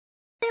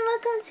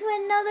welcome to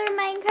another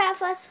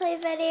Minecraft Let's Play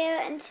video,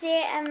 and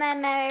today I'm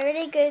on my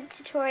really good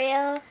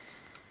tutorial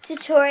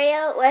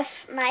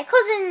with my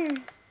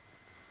cousin,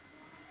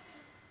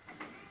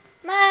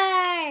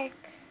 Mark.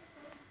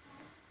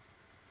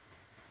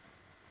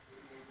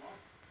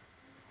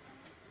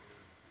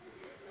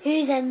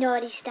 Who's a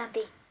naughty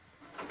Stumpy?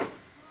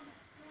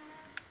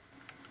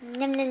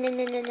 Num num num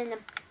num num num.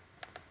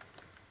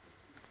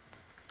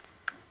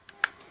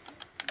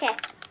 Okay,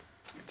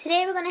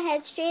 today we're going to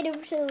head straight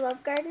over to the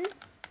Love Garden,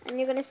 and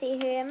you're going to see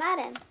who I'm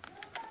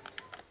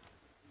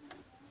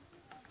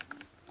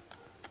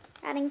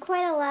adding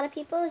quite a lot of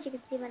people. As you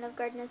can see, my Love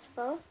Garden is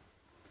full.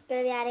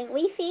 Going to be adding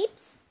Wee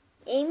Feeps,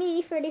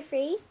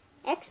 Amy33,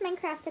 X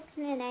Minecraft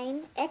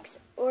X99, X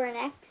or an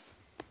X,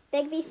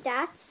 Big V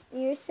Stats,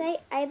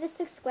 Nearsight, Ibis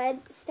the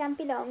Squid,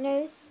 Stampy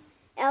Longnose,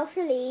 L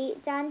for Lee,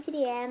 Dan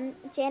TDM,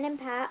 Jen and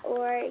Pat,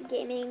 or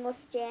Gaming with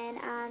Jen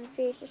and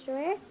Fierce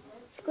Destroyer,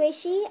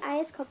 Squishy,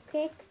 Ice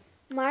Cupcake,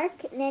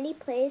 Mark, Nettie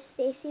Plays,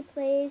 Stacy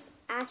Plays,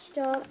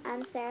 Ashdog,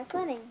 and Sarah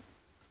Fleming.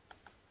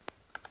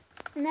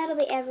 And that'll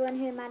be everyone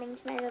who I'm adding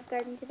to my Love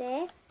Garden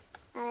today.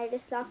 And I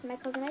just locked my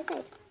cousin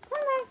outside. Come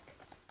on, Mark.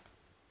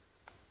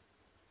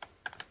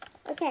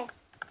 Okay,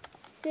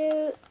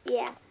 so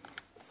yeah.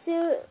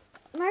 So,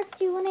 Mark,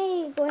 do you want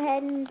to go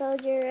ahead and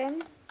build your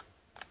room?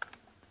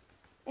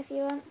 If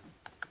you want.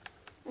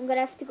 I'm going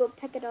to have to go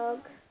pick a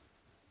dog.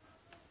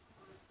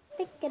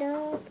 Pick a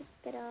dog,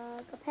 pick a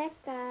dog. I'll pick,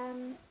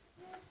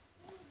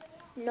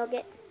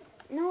 Nugget.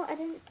 No, I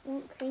didn't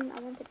want cream. I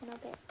wanted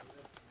Nugget.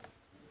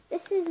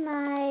 This is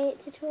my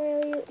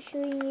tutorial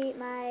showing you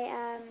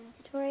my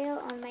tutorial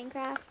on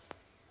Minecraft,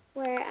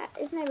 where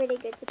it's my really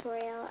good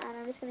tutorial, and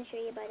I'm just going to show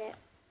you about it.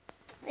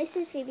 This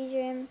is Phoebe's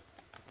room.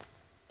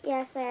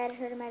 Yes, I had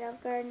her in my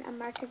Love Garden, and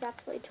Mark has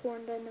absolutely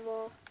torn down the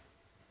wall.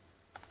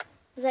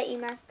 Was that you,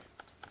 Mark?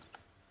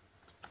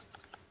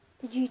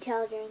 Did you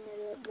tell during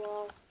the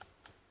wall?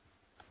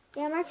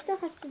 Yeah, Mark still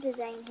has to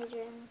design his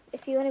room.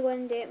 If you want to go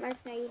and do it, Mark,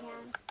 now you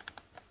can.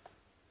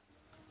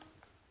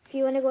 If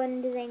you want to go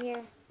and design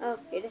your... Oh,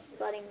 you're just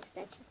spotting the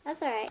stitch.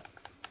 That's alright.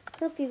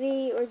 Tell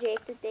Phoebe or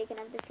Jake that they can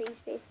have the free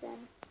space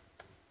then.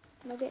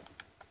 Nugget.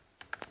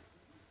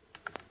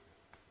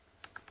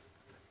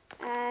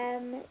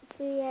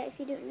 So yeah, if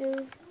you don't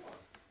know,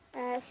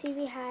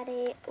 Phoebe had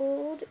a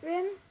old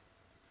room,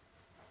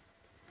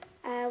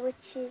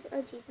 which is...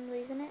 Oh jeez, I'm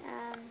losing it.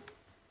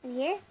 In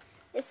here.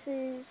 This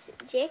was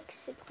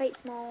Jake's, quite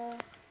small.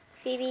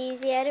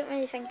 Phoebe's, yeah, I don't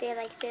really think they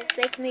like this.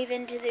 They can move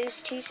into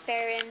those two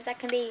spare rooms. That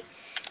can be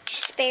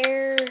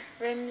spare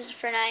rooms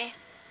for now.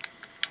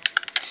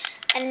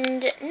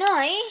 And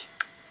now,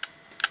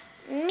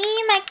 me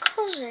and my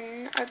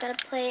cousin are going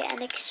to play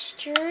an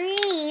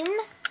extreme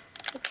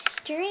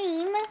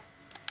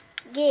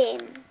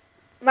game.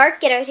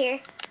 Mark, get out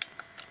here.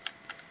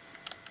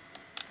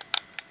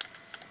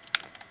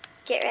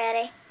 Get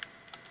ready.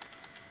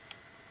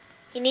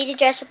 You need to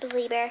dress up as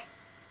Lee Bear.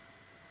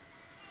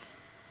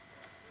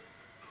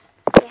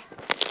 Yeah.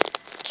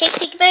 Okay,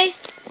 peekaboo.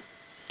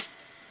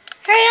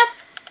 Hurry up.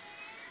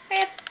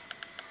 Hurry up.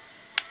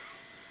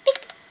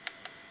 Peekaboo.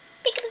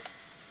 Peekaboo.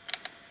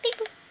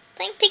 Peekaboo.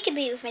 Playing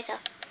peekaboo with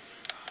myself.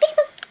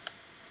 Peekaboo.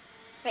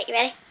 Right, you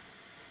ready?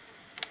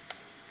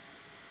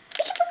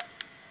 Peekaboo.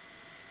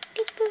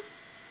 Peekaboo.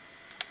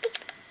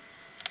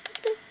 Peekaboo.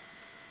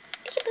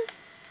 Peekaboo.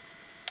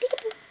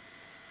 Peekaboo.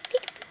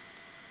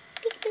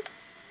 Peekaboo.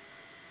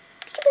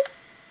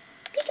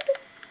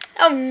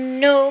 Oh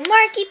no,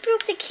 Marky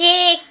broke the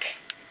cake.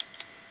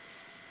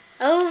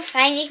 Oh,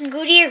 fine, you can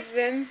go to your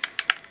room.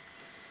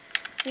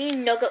 Me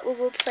and Nugget will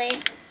go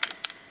play.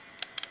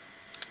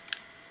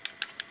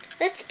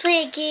 Let's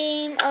play a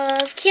game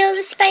of kill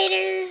the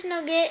spider,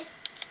 Nugget.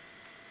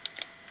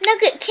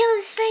 Nugget, kill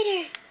the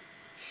spider.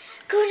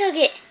 Go,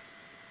 Nugget.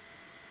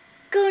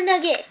 Go,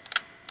 Nugget.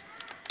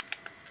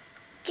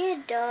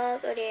 Good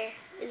dog. Oh dear,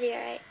 is he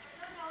alright?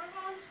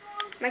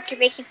 Mark, you're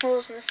making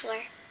holes in the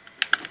floor.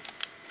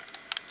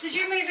 Did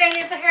you move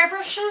any of the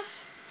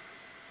hairbrushes?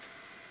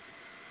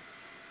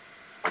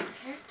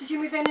 Okay. Did you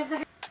move any of the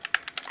hair?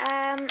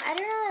 I don't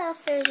know what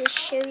else there is to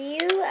show you.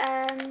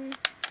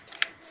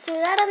 So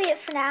that'll be it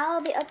for now.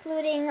 I'll be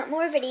uploading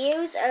more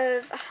videos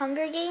of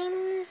Hunger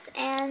Games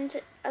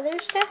and other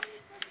stuff.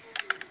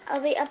 I'll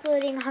be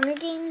uploading Hunger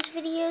Games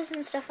videos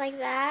and stuff like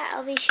that.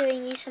 I'll be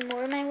showing you some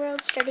more of my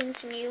world, starting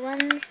some new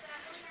ones.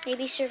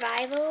 Maybe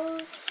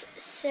survivals.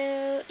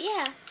 So,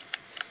 yeah.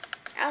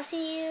 I'll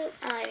see you...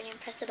 Oh, I didn't even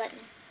press the button.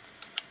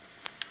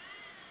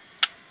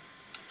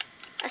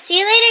 I'll see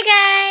you later,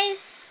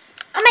 guys.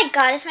 Oh my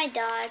god, it's my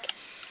dog.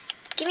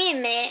 Give me a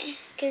minute,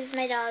 because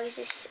my dog is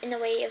just in the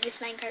way of this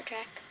minecart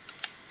track.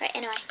 Right,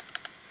 anyway.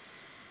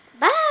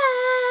 Bye!